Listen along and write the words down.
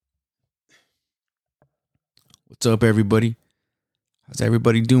What's up, everybody? How's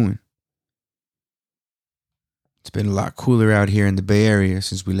everybody doing? It's been a lot cooler out here in the Bay Area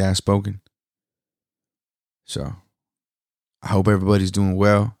since we last spoken. So, I hope everybody's doing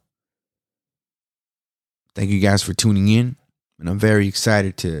well. Thank you guys for tuning in, and I'm very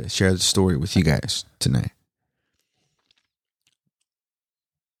excited to share the story with you guys tonight.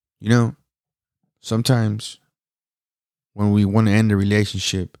 You know, sometimes when we want to end a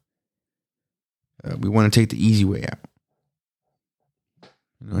relationship, we want to take the easy way out.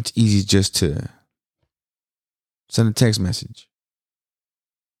 You know, it's easy just to send a text message.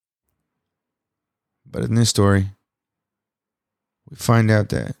 But in this story, we find out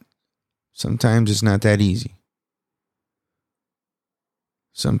that sometimes it's not that easy.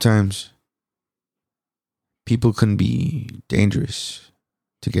 Sometimes people can be dangerous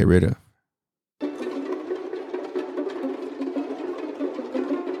to get rid of.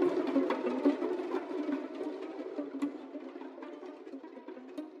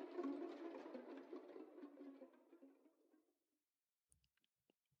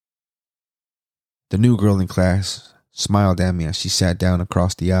 The new girl in class smiled at me as she sat down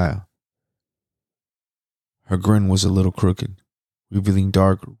across the aisle. Her grin was a little crooked, revealing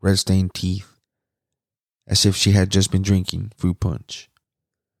dark, red-stained teeth, as if she had just been drinking fruit punch.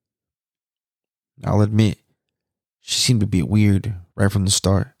 I'll admit, she seemed a bit weird right from the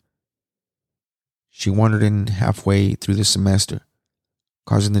start. She wandered in halfway through the semester,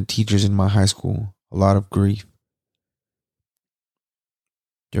 causing the teachers in my high school a lot of grief.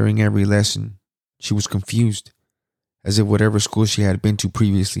 During every lesson, she was confused, as if whatever school she had been to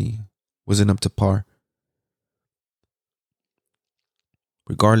previously wasn't up to par.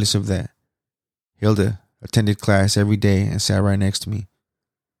 Regardless of that, Hilda attended class every day and sat right next to me.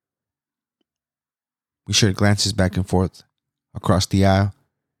 We shared glances back and forth across the aisle,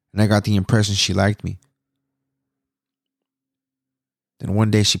 and I got the impression she liked me. Then one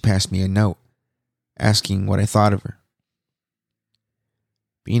day she passed me a note, asking what I thought of her.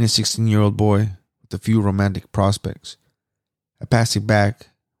 Being a 16-year-old boy with a few romantic prospects, I passed it back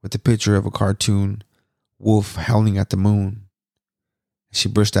with a picture of a cartoon wolf howling at the moon. She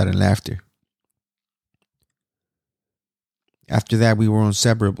burst out in laughter. After that, we were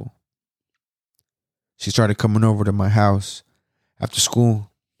inseparable. She started coming over to my house after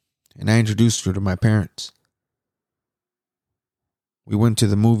school, and I introduced her to my parents. We went to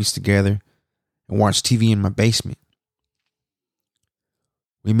the movies together and watched TV in my basement.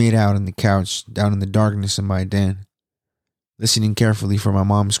 We made out on the couch down in the darkness in my den, listening carefully for my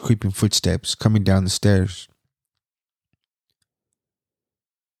mom's creeping footsteps coming down the stairs.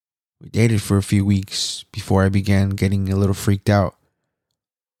 We dated for a few weeks before I began getting a little freaked out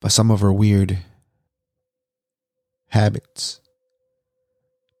by some of her weird habits.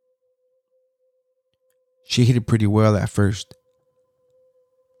 She hid it pretty well at first,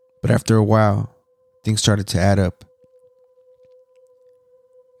 but after a while, things started to add up.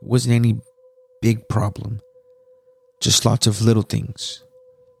 It wasn't any big problem, just lots of little things.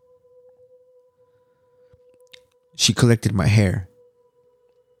 She collected my hair.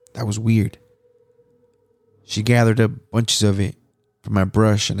 That was weird. She gathered up bunches of it from my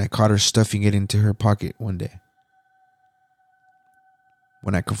brush, and I caught her stuffing it into her pocket one day.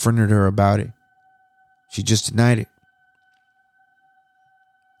 When I confronted her about it, she just denied it.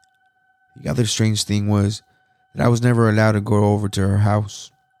 The other strange thing was that I was never allowed to go over to her house.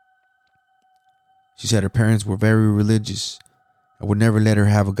 She said her parents were very religious and would never let her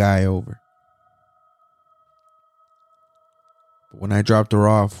have a guy over. But when I dropped her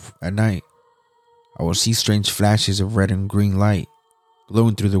off at night, I would see strange flashes of red and green light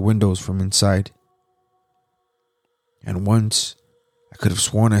glowing through the windows from inside. And once, I could have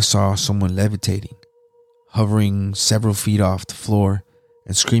sworn I saw someone levitating, hovering several feet off the floor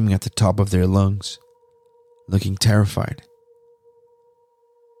and screaming at the top of their lungs, looking terrified.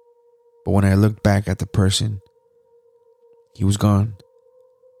 But when I looked back at the person, he was gone.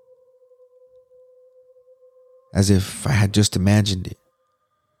 As if I had just imagined it.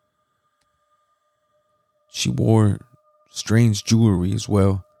 She wore strange jewelry as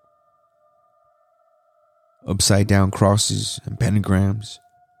well. Upside down crosses and pentagrams.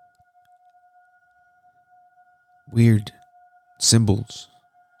 Weird symbols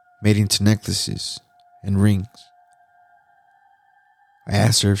made into necklaces and rings. I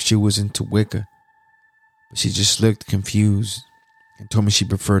asked her if she was into Wicca, but she just looked confused and told me she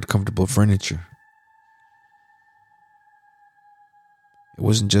preferred comfortable furniture. It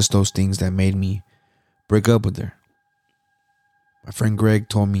wasn't just those things that made me break up with her. My friend Greg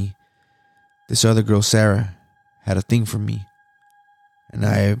told me this other girl, Sarah, had a thing for me, and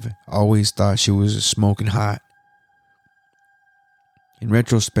I've always thought she was smoking hot In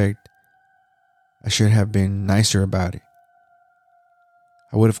retrospect, I should have been nicer about it.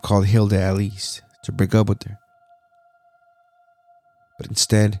 I would have called Hilda at least to break up with her. But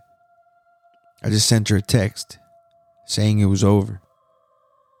instead, I just sent her a text saying it was over.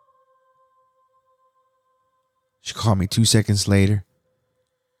 She called me 2 seconds later,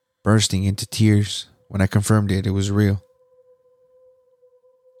 bursting into tears when I confirmed it was real.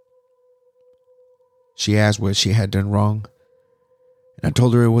 She asked what she had done wrong, and I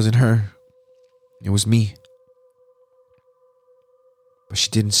told her it wasn't her, it was me. But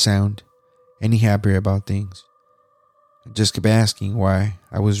she didn't sound any happier about things. I just kept asking why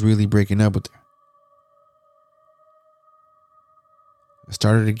I was really breaking up with her. I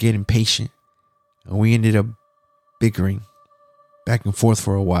started to get impatient, and we ended up bickering back and forth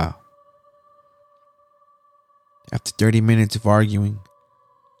for a while. After 30 minutes of arguing,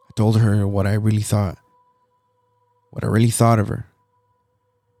 I told her what I really thought of her,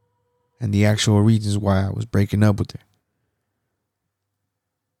 and the actual reasons why I was breaking up with her.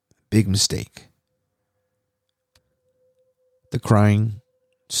 Big mistake. The crying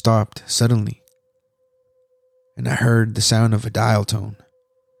stopped suddenly, and I heard the sound of a dial tone.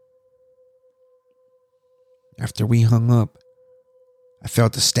 After we hung up, I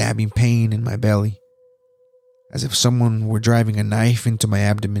felt a stabbing pain in my belly, as if someone were driving a knife into my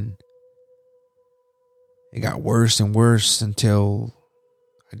abdomen. It got worse and worse until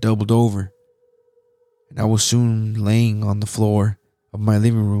I doubled over, and I was soon laying on the floor of my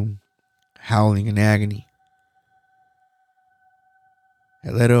living room, howling in agony. I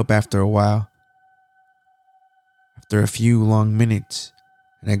let up after a while, after a few long minutes,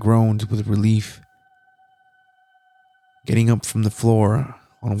 and I groaned with relief. Getting up from the floor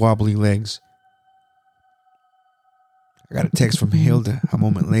on wobbly legs, I got a text from Hilda a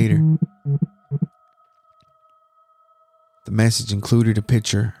moment later. The message included a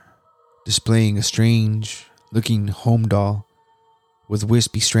picture displaying a strange-looking home doll with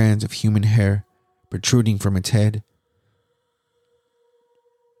wispy strands of human hair protruding from its head.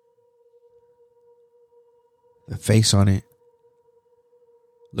 The face on it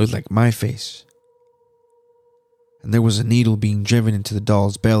looked like my face, and there was a needle being driven into the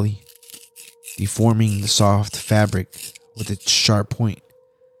doll's belly, deforming the soft fabric with its sharp point.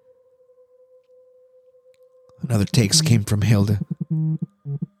 Another text came from Hilda.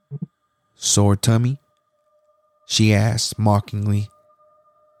 "Sore tummy?" she asked mockingly.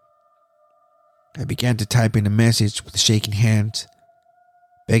 I began to type in a message with shaking hands,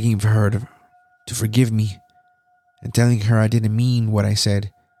 begging for her to forgive me and telling her I didn't mean what I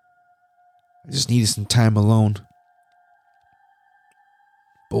said. I just needed some time alone.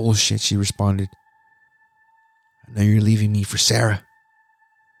 "Bullshit," she responded. "I know you're leaving me for Sarah."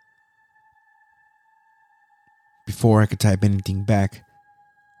 Before I could type anything back,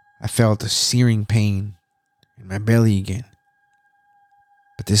 I felt a searing pain in my belly again.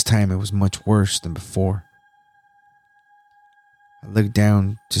 But this time it was much worse than before. I looked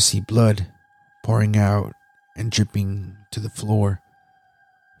down to see blood pouring out and dripping to the floor,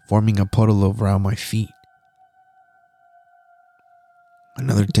 forming a puddle around my feet.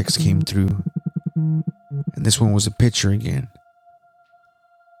 Another text came through, and this one was a picture again.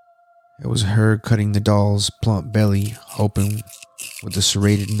 It was her cutting the doll's plump belly open with a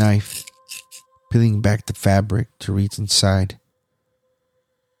serrated knife, peeling back the fabric to reach inside.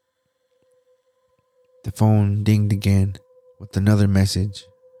 The phone dinged again with another message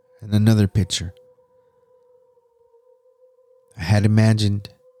and another picture. I had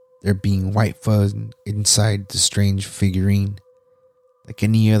imagined there being white fuzz inside the strange figurine, like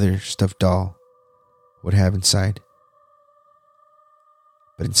any other stuffed doll would have inside.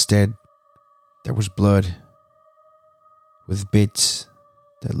 But instead, there was blood with bits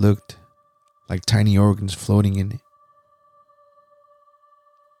that looked like tiny organs floating in it.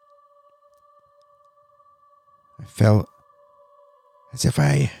 I felt as if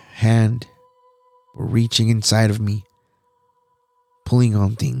a hand were reaching inside of me, pulling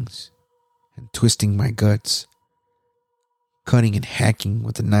on things and twisting my guts, cutting and hacking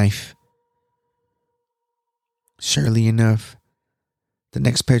with a knife. Surely enough, the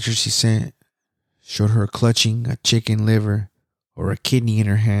next picture she sent showed her clutching a chicken liver or a kidney in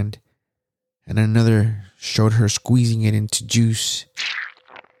her hand, and another showed her squeezing it into juice,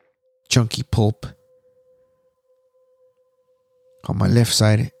 chunky pulp. On my left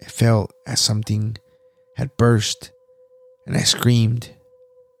side, it felt as something had burst, and I screamed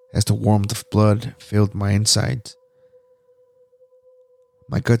as the warmth of blood filled my insides.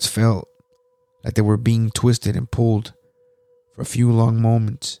 My guts felt like they were being twisted and pulled for a few long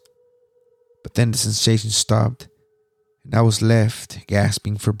moments, but then the sensation stopped, and I was left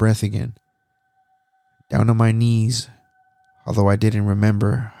gasping for breath again. Down on my knees, although I didn't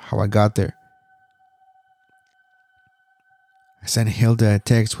remember how I got there. I sent Hilda a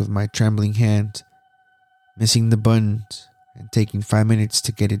text with my trembling hands, missing the buttons and taking 5 minutes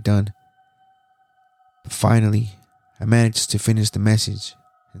to get it done. But finally, I managed to finish the message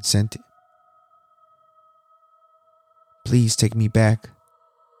and sent it. Please take me back.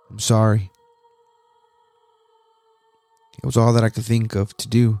 I'm sorry. It was all that I could think of to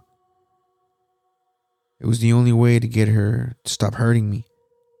do. It was the only way to get her to stop hurting me.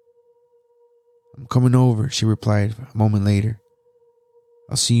 I'm coming over, she replied a moment later.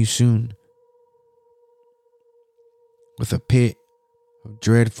 I'll see you soon. With a pit of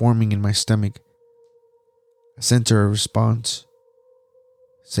dread forming in my stomach, I sent her a response,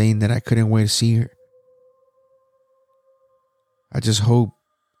 saying that I couldn't wait to see her. I just hoped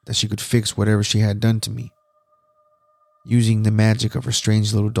that she could fix whatever she had done to me, using the magic of her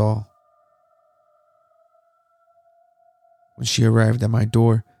strange little doll. When she arrived at my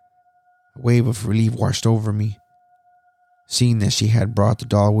door, a wave of relief washed over me, seeing that she had brought the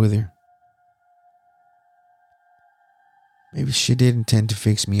doll with her. Maybe she did intend to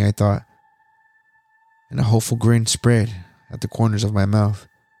fix me, I thought, and a hopeful grin spread at the corners of my mouth.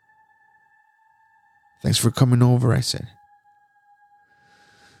 Thanks for coming over, I said.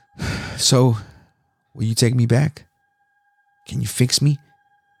 So, will you take me back? Can you fix me?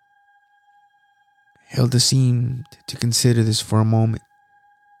 Hilda seemed to consider this for a moment.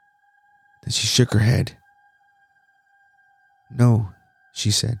 Then she shook her head. No,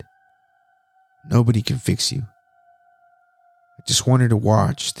 she said. Nobody can fix you. I just wanted to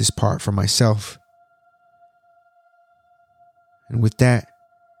watch this part for myself. And with that,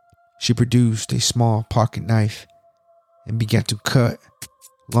 she produced a small pocket knife and began to cut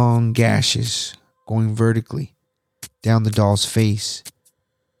long gashes going vertically down the doll's face,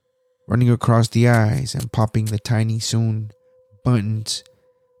 running across the eyes and popping the tiny sewn buttons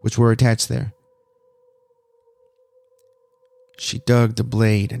which were attached there. She dug the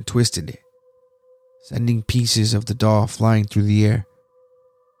blade and twisted it, sending pieces of the doll flying through the air.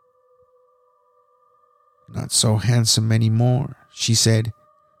 Not so handsome anymore, she said,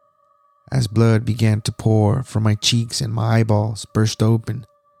 as blood began to pour from my cheeks and my eyeballs burst open,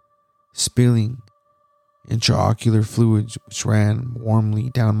 spilling intraocular fluids which ran warmly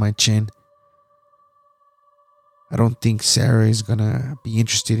down my chin. I don't think Sarah is gonna be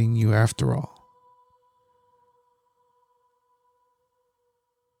interested in you after all.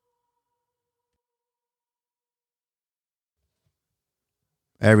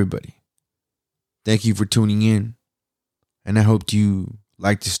 Everybody, thank you for tuning in, and I hope you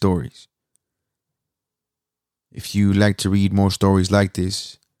like the stories. If you'd like to read more stories like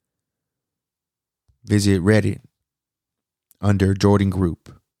this, visit Reddit under Jordan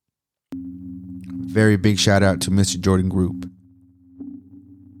Grupe. Very big shout out to Mr. Jordan Grupe.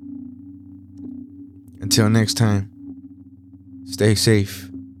 Until next time, stay safe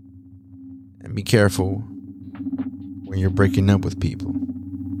and be careful when you're breaking up with people.